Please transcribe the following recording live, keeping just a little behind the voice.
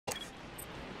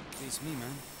Beats me,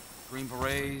 man. Green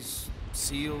Berets,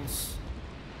 SEALs.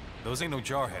 Those ain't no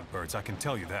jarhead birds, I can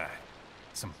tell you that.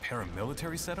 Some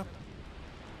paramilitary setup?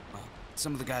 Well,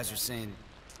 some of the guys are saying...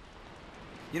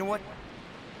 You know what?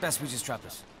 Best we just drop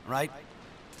this, all right?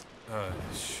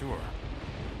 Sure.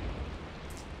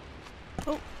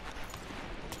 Oh.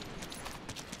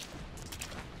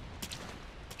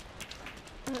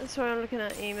 Sorry, I'm looking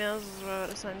at emails as well at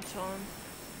the same time.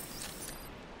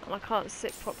 And I can't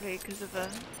sit properly because of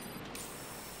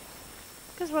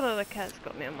because one of the cats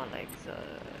got me on my legs.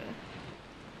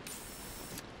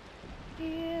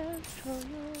 Yeah,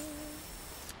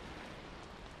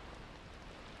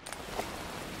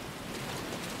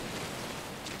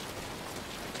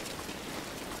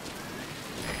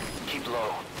 Keep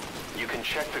low. You can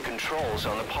check the controls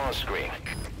on the pause screen.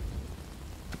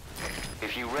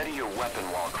 If you ready your weapon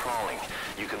while crawling,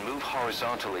 you can move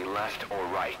horizontally left or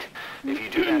right. If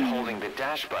you do that holding the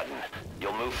dash button,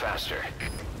 you'll move faster.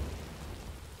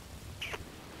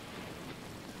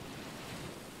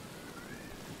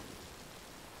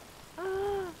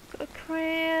 Ah, got a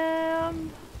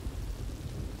cramp.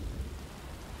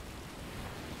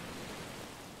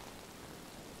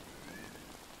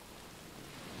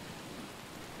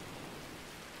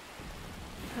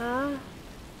 Huh?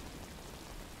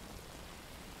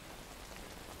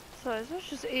 So it's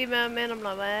just email me and I'm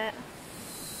like that.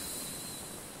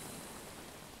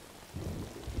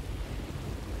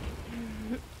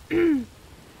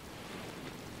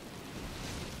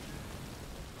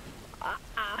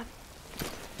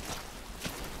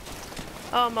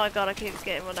 Oh my god, I keep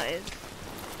forgetting what that is.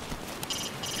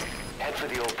 Head for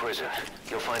the old prison.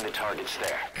 You'll find the targets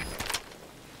there.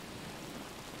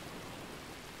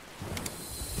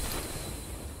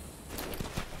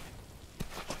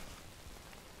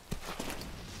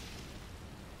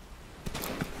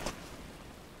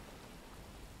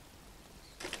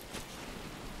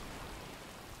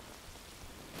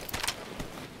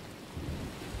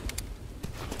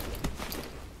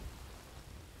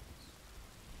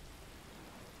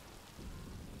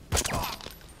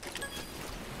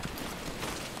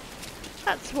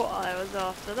 That's what I was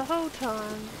after the whole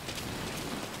time.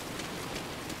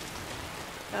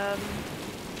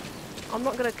 I'm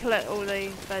not going to collect all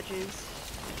the badges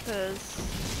because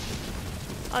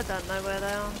I don't know where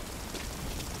they are.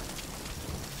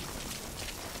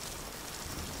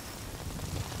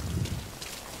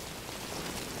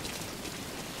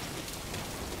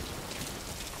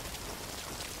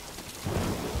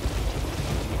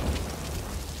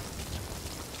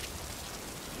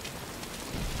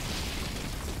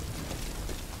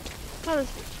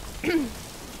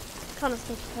 Kind of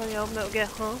stuff to tell you old Metal Gear,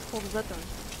 huh? What was that done?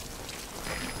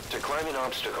 To climb an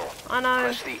obstacle, I know.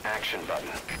 press the action button.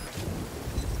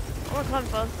 I want to climb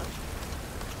faster.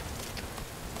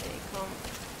 There you come.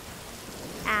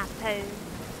 Apple.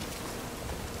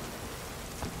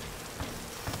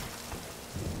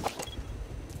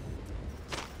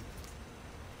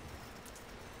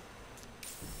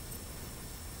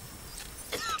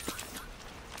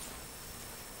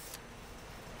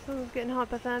 Someone's getting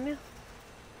hypothermia.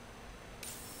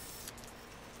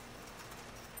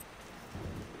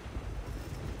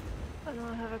 And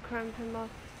I have a cramp in my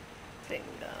finger.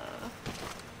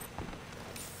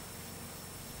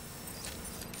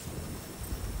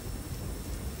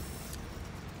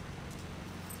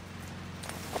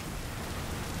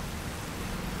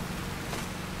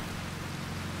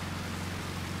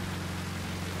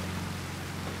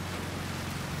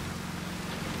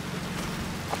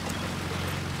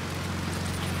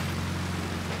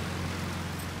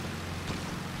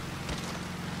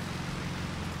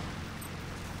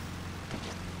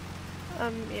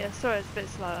 Yeah, sorry it's a bit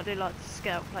slow. I do like to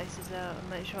scout places out and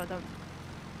make sure I don't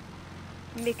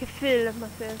make a fool of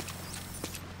myself.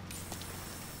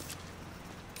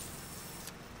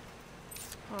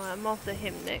 Alright, I'm after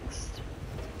him next.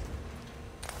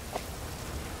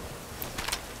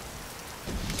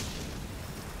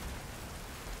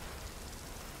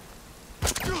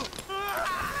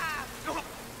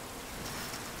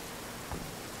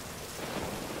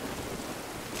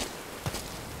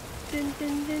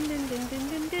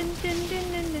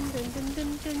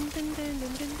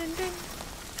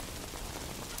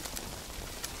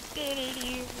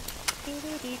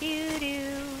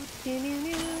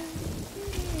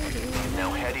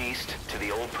 Now head east to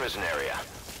the old prison area.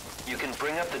 You can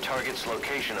bring up the target's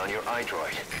location on your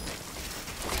iDroid.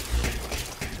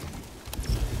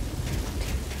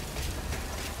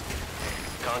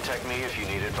 Contact me if you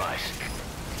need advice.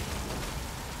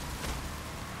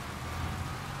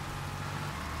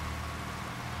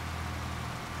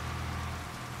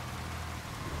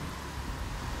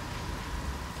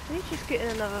 Can you just get in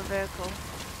another vehicle?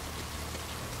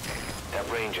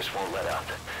 That rain just won't let up.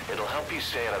 It'll help you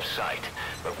stay out of sight,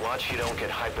 but watch you don't get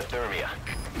hypothermia.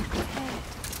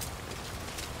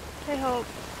 Hey, Hope.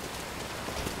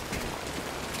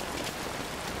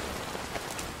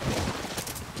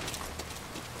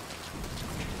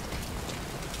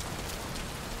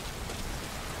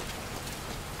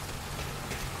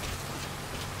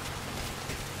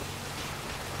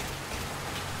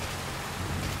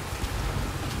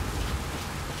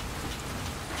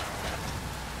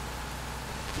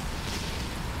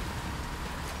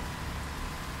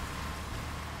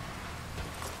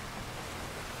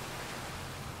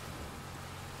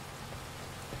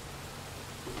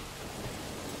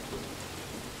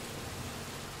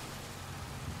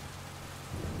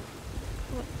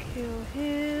 Kill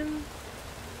him.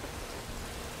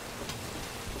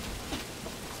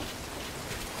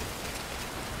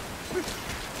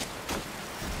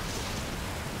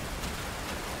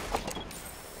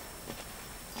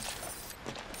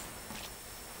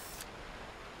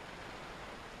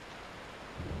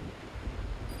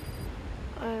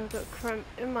 I've got cramp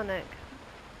in my neck.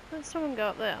 Let someone go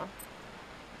up there.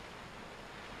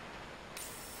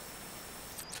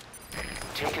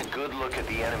 Take a good look at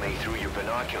the enemy through your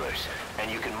binoculars, and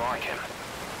you can mark him.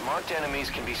 Marked enemies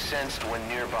can be sensed when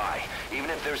nearby, even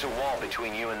if there's a wall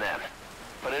between you and them.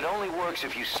 But it only works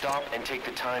if you stop and take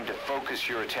the time to focus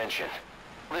your attention.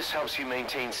 This helps you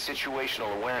maintain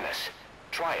situational awareness.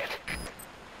 Try it.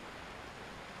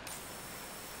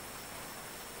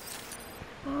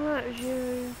 Oh, that was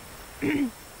you.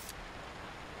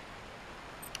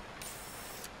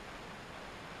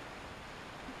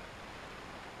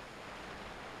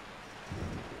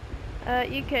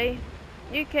 UK.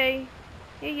 UK.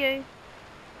 You.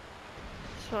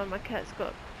 Sorry, my cat's got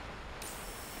a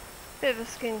bit of a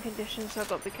skin condition, so I've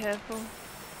got to be careful.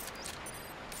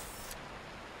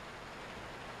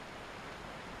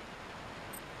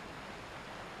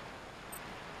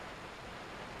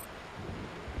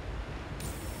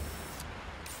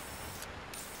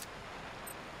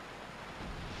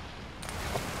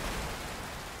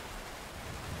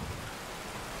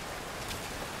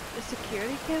 A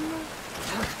security camera?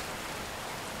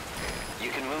 You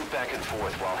can move back and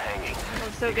forth while hanging.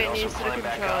 I'm still getting used to the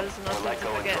controls and I let go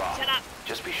and forget. drop. Shut up!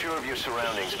 Just be sure of your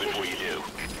surroundings before you do.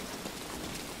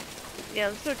 Yeah,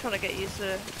 I'm still trying to get used to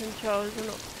the controls. I'm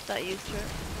not that used to it.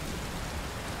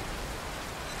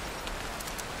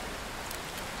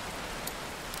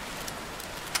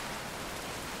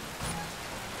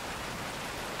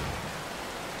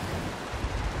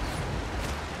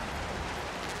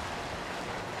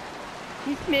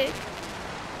 He's me.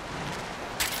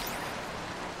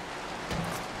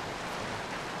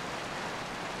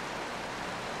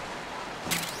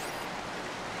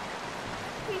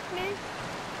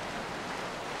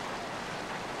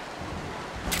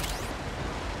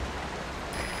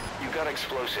 You've got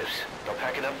explosives. They'll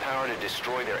pack enough power to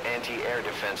destroy their anti-air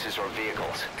defenses or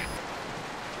vehicles.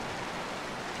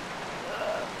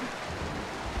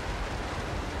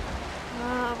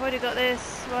 I've already got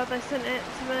this. Why have they sent it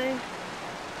to me?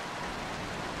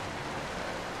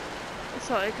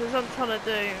 Sorry, because I'm trying to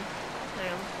do...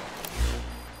 Hang on.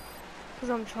 Because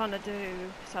I'm trying to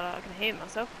do... so that I can hear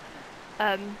myself.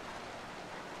 Because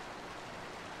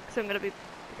I'm going to be...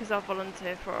 because I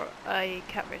volunteer for a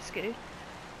cat rescue.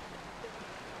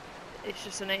 It's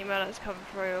just an email that's come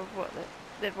through of what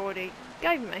they've already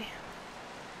gave me.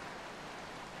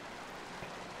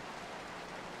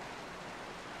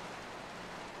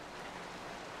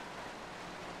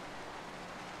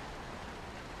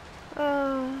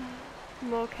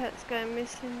 More cats going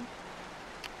missing.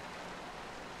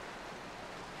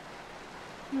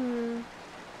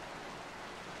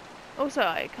 Also,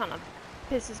 it kind of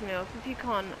pisses me off if you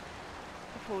can't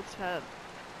afford to have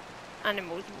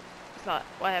animals. It's like,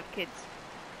 well, I have kids.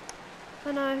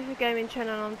 I know, a gaming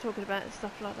channel, I'm talking about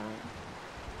stuff like that.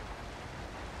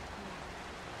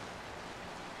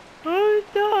 Oh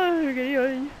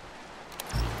no!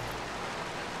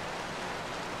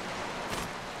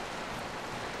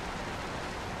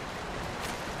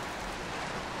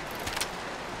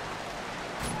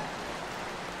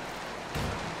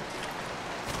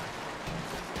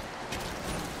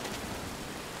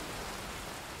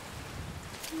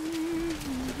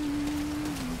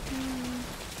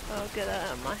 Get that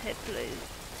out of my head, please.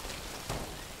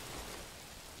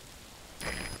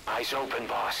 Eyes open,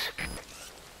 boss.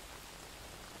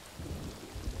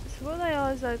 So what are they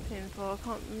eyes open for? I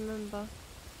can't remember.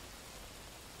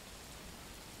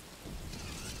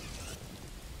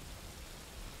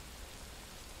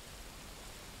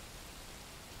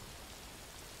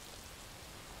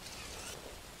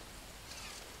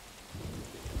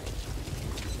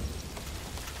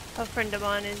 A friend of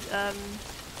mine is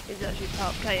actually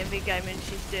part of KMV Gaming.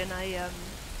 She's doing a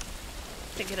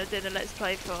thinking of doing a let's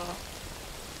play for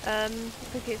I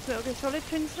think it's Metal Gear Solid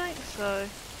Twin Snakes, so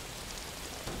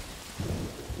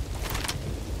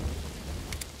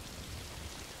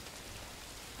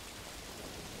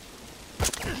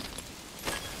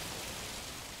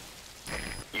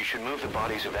You should move the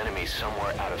bodies of enemies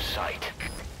somewhere out of sight.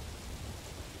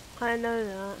 I know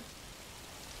that.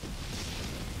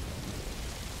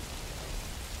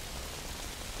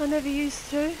 I never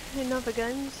used to in other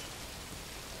games.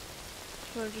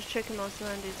 So I'm just checking my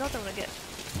surroundings. I don't want to get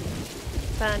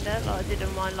found out like I did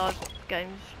in my live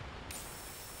games.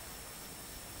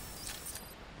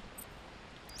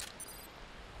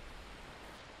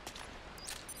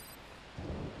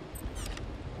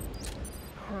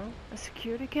 Huh? A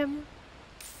security camera?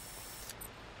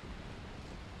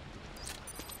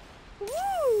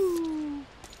 Woo!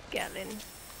 Gallon.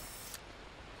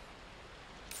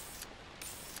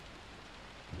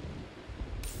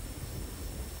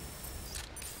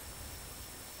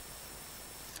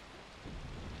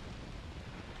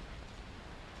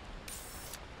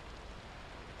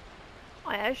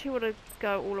 I actually want to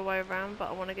go all the way around, but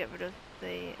I want to get rid of the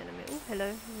enemy. Oh, hello.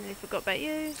 I nearly forgot about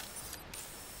you.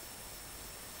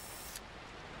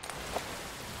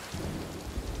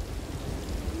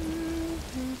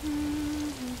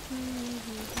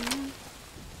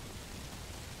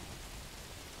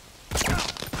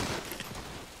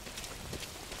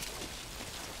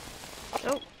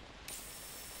 Oh.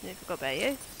 Nearly forgot about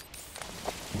you.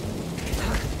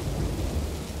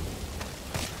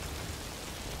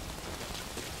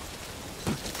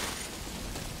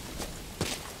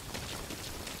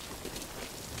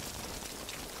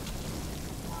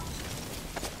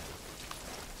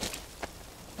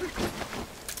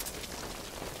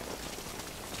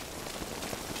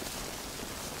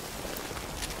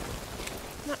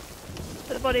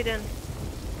 Put the body down.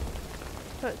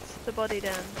 Put the body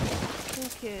down.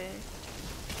 Thank you.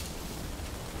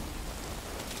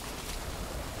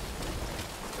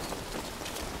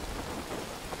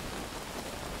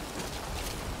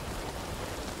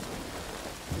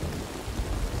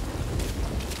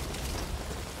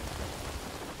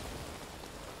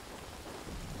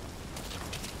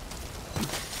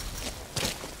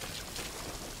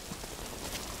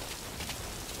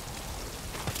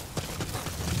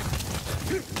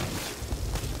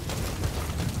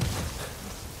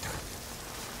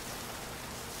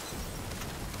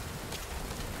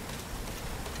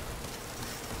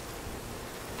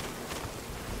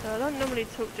 So I don't normally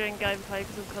talk during gameplay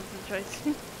because I'm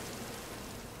concentrating.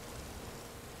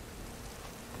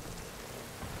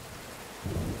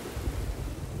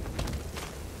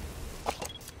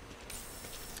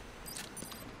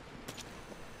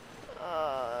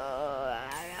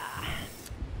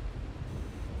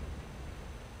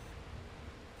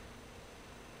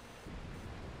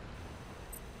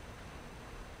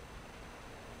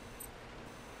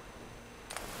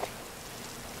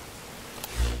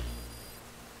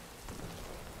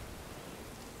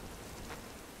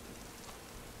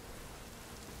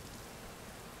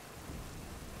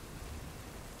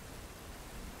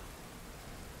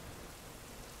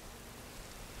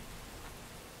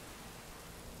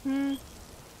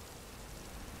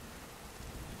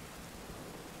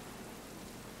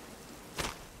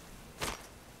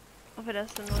 I think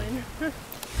that's annoying.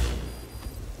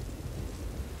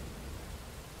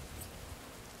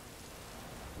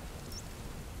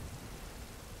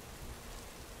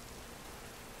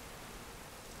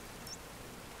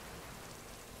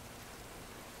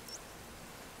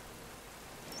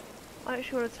 I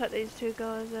actually want to take these two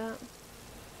guys out.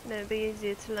 And it'd be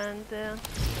easier to land there.